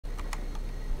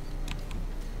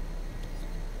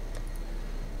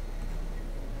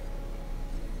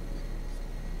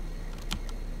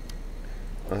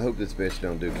hope this bitch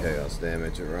don't do chaos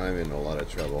damage or I'm in a lot of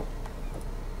trouble.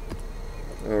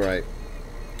 Alright.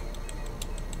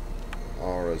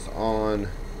 Aura's on.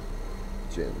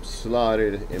 Gems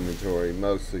slotted. Inventory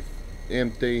mostly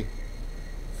empty.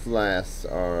 Flasks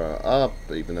are up,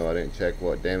 even though I didn't check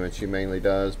what damage she mainly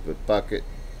does, but bucket.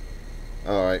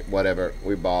 Alright, whatever.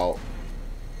 We ball.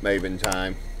 Maven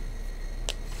time.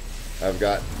 I've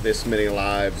got this many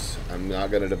lives. I'm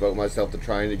not going to devote myself to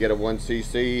trying to get a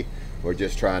 1cc. We're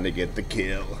just trying to get the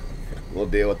kill. We'll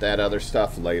deal with that other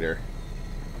stuff later.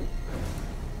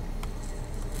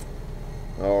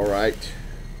 Alright.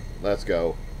 Let's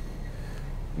go.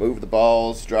 Move the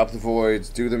balls, drop the voids,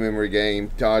 do the memory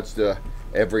game, dodge the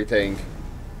everything.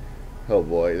 Oh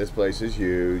boy, this place is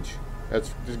huge.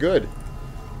 That's good.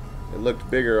 It looked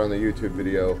bigger on the YouTube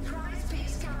video.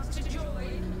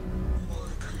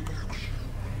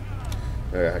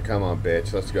 Yeah, come on,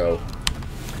 bitch. Let's go.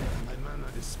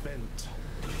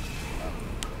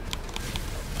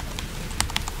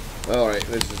 Alright,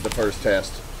 this is the first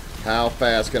test. How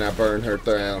fast can I burn her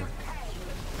down?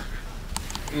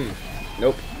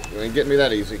 Nope. You ain't getting me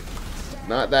that easy.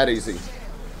 Not that easy.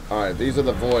 Alright, these are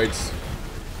the voids.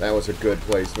 That was a good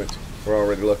placement. We're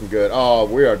already looking good. Oh,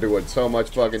 we are doing so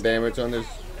much fucking damage on this.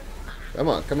 Come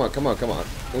on, come on, come on, come on.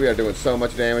 We are doing so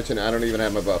much damage and I don't even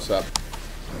have my buffs up.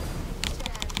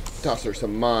 Toss her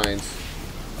some mines.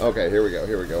 Okay, here we go,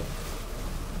 here we go.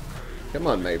 Come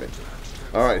on, Maven.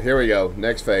 Alright, here we go.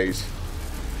 Next phase.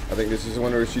 I think this is the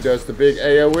one where she does the big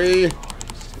AoE.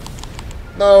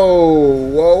 No!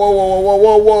 Whoa, whoa, whoa, whoa,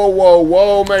 whoa, whoa, whoa,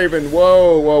 whoa, Maven.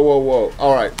 Whoa, whoa, whoa, whoa.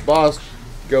 Alright, boss,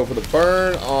 go for the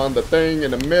burn on the thing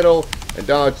in the middle and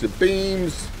dodge the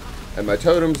beams. And my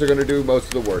totems are going to do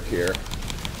most of the work here.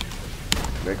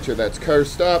 Make sure that's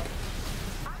cursed up.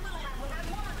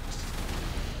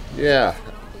 Yeah.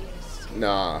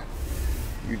 Nah.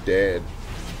 You dead.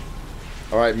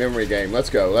 Alright, memory game. Let's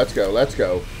go, let's go, let's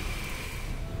go.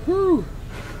 Whew.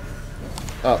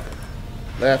 Up.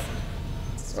 Left.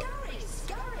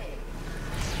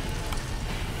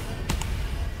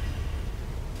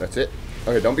 That's it.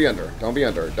 Okay, don't be under her. Don't be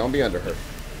under her. Don't be under her.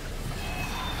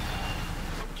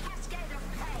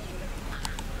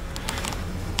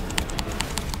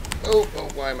 Oh,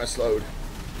 why am I slowed?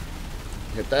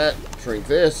 Hit that. Shrink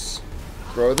this.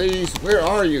 Throw these. Where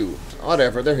are you?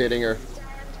 Whatever, they're hitting her.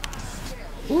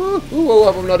 Whoa, whoa,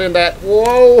 I'm not in that.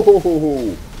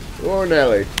 Whoa. Oh,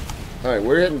 Nelly. Alright,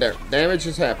 we're hitting there. Damage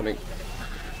is happening.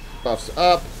 Buffs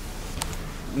up.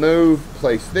 Move.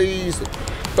 Place these.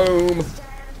 Boom.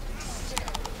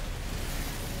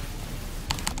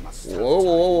 Whoa,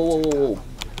 whoa, whoa, whoa, whoa.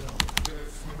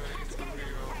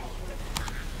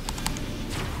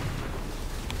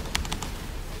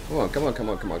 Come on, come on, come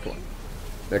on, come on, come on.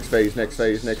 Next phase, next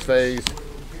phase, next phase.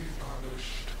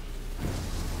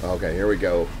 Okay, here we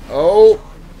go. Oh!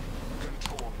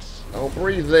 Don't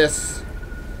breathe this.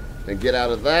 And get out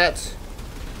of that.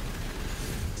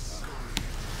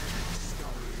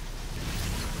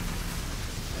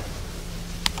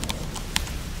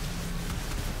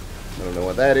 I don't know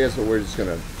what that is, but we're just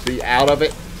gonna be out of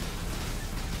it.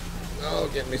 Oh,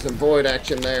 get me some void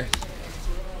action there.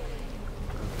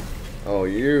 Oh,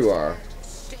 you are.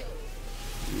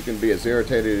 You can be as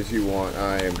irritated as you want.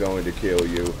 I am going to kill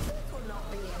you.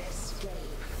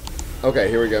 Okay,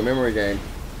 here we go. Memory game.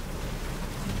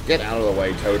 Get out of the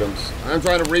way, totems. I'm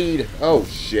trying to read. Oh,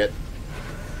 shit.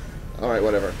 Alright,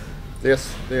 whatever.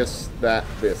 This, that,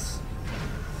 this.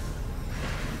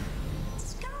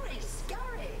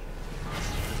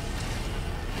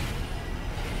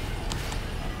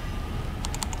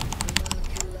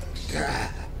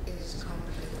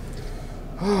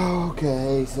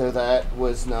 Okay, so that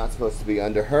was not supposed to be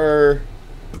under her.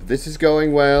 This is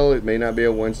going well. It may not be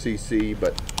a 1cc,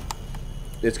 but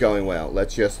it's going well.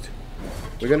 Let's just...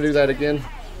 We're going to do that again?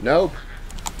 Nope.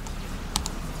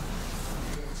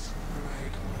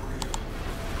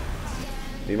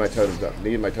 Need my totems up.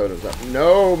 Need my totems up.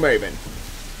 No, Maven.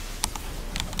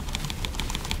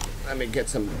 Let me get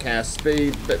some cast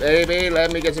speed. Baby,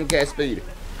 let me get some cast speed.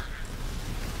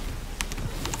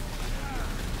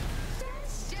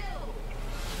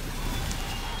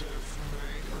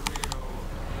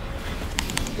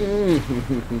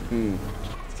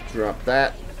 Drop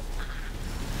that.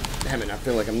 Damn it, I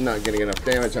feel like I'm not getting enough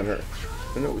damage on her.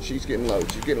 No, she's getting low.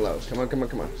 She's getting low. Come on, come on,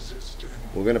 come on.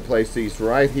 We're going to place these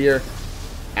right here.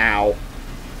 Ow.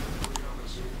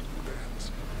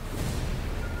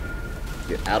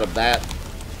 Get out of that.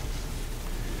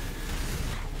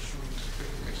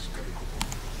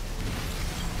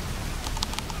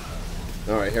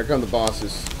 Alright, here come the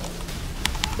bosses.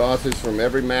 Bosses from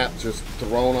every map just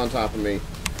thrown on top of me.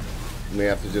 We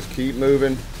have to just keep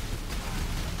moving.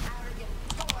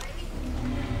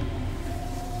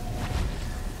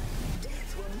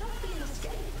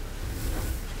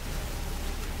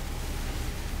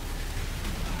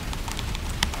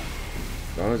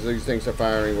 As long as these things are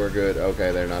firing, we're good.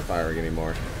 Okay, they're not firing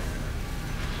anymore.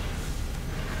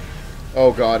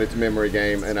 Oh god, it's a memory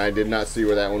game, and I did not see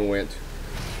where that one went.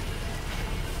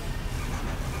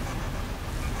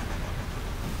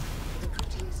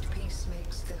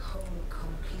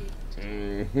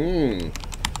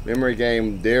 Memory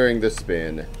game during the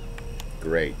spin.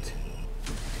 Great.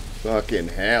 Fucking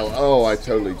hell. Oh, I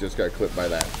totally just got clipped by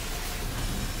that.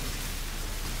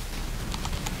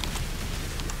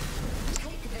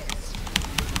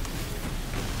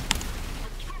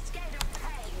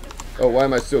 Oh, why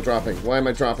am I still dropping? Why am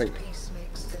I dropping?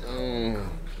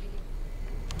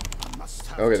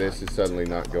 Okay, this is suddenly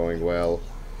not going well.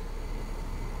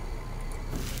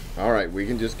 Alright, we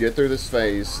can just get through this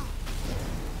phase.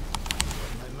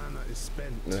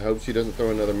 And I hope she doesn't throw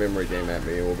another memory game at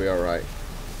me and we'll be alright.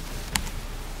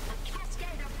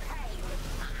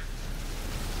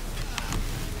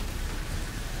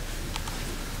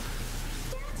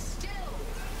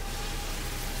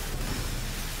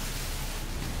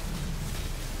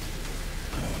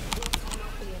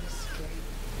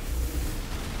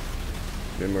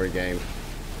 Memory game.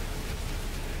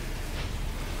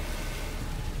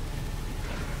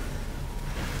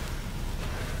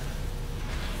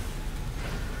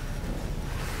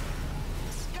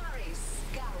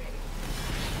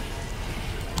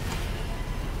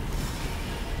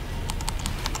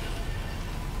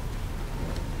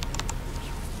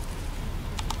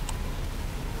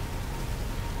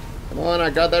 Come on, I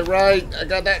got that right. I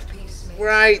got that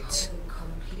right.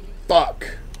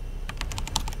 Fuck.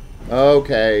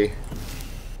 Okay.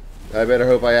 I better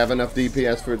hope I have enough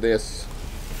DPS for this.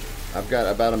 I've got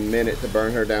about a minute to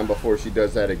burn her down before she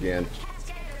does that again.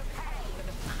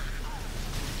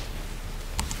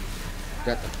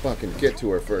 Got to fucking get to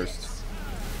her first.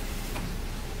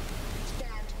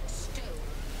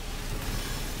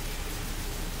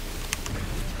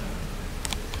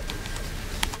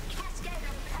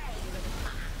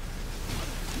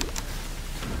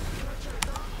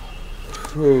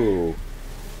 Whew.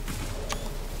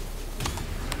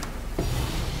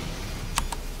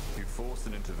 You forced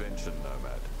an intervention,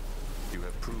 Nomad. You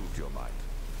have proved your might.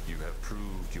 You have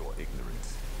proved your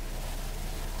ignorance.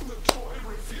 The toy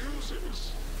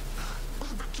refuses.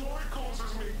 The toy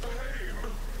causes me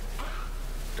pain.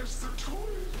 Is the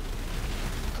toy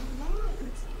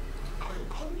alive? I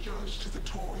apologize to the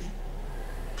toy.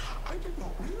 I did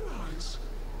not realize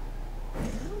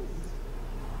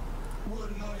you were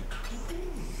like me.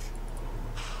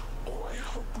 Oh, I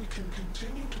hope we can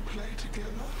continue to play together.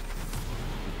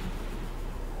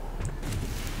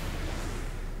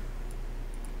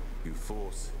 You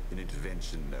force an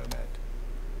intervention, Nomad.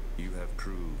 You have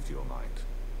proved your might.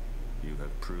 You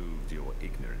have proved your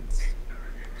ignorance.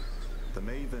 The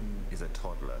Maven is a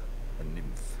toddler, a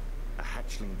nymph, a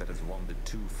hatchling that has wandered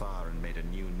too far and made a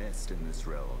new nest in this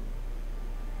realm.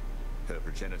 Her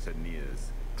progenitor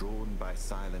nears, drawn by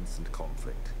silence and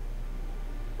conflict.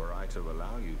 Were I to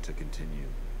allow you to continue,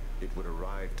 it would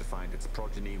arrive to find its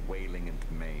progeny wailing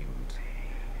and maimed.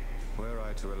 Were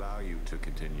I to allow you to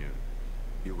continue,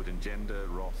 you would engender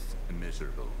wrath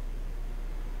immeasurable.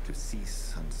 To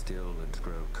cease and still and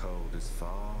grow cold is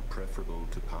far preferable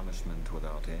to punishment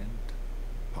without end,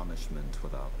 punishment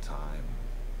without time.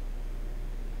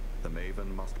 The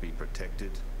Maven must be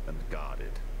protected and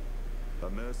guarded. A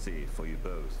mercy for you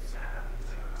both.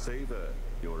 Savor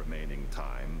your remaining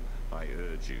time, I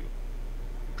urge you.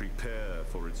 Prepare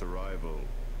for its arrival,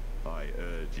 I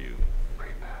urge you.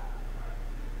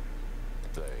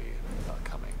 They are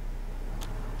coming.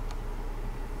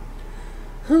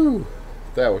 Whew.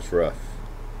 That was rough.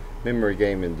 Memory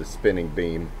game in the spinning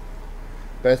beam.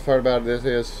 Best part about this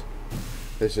is,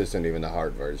 this isn't even the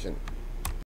hard version.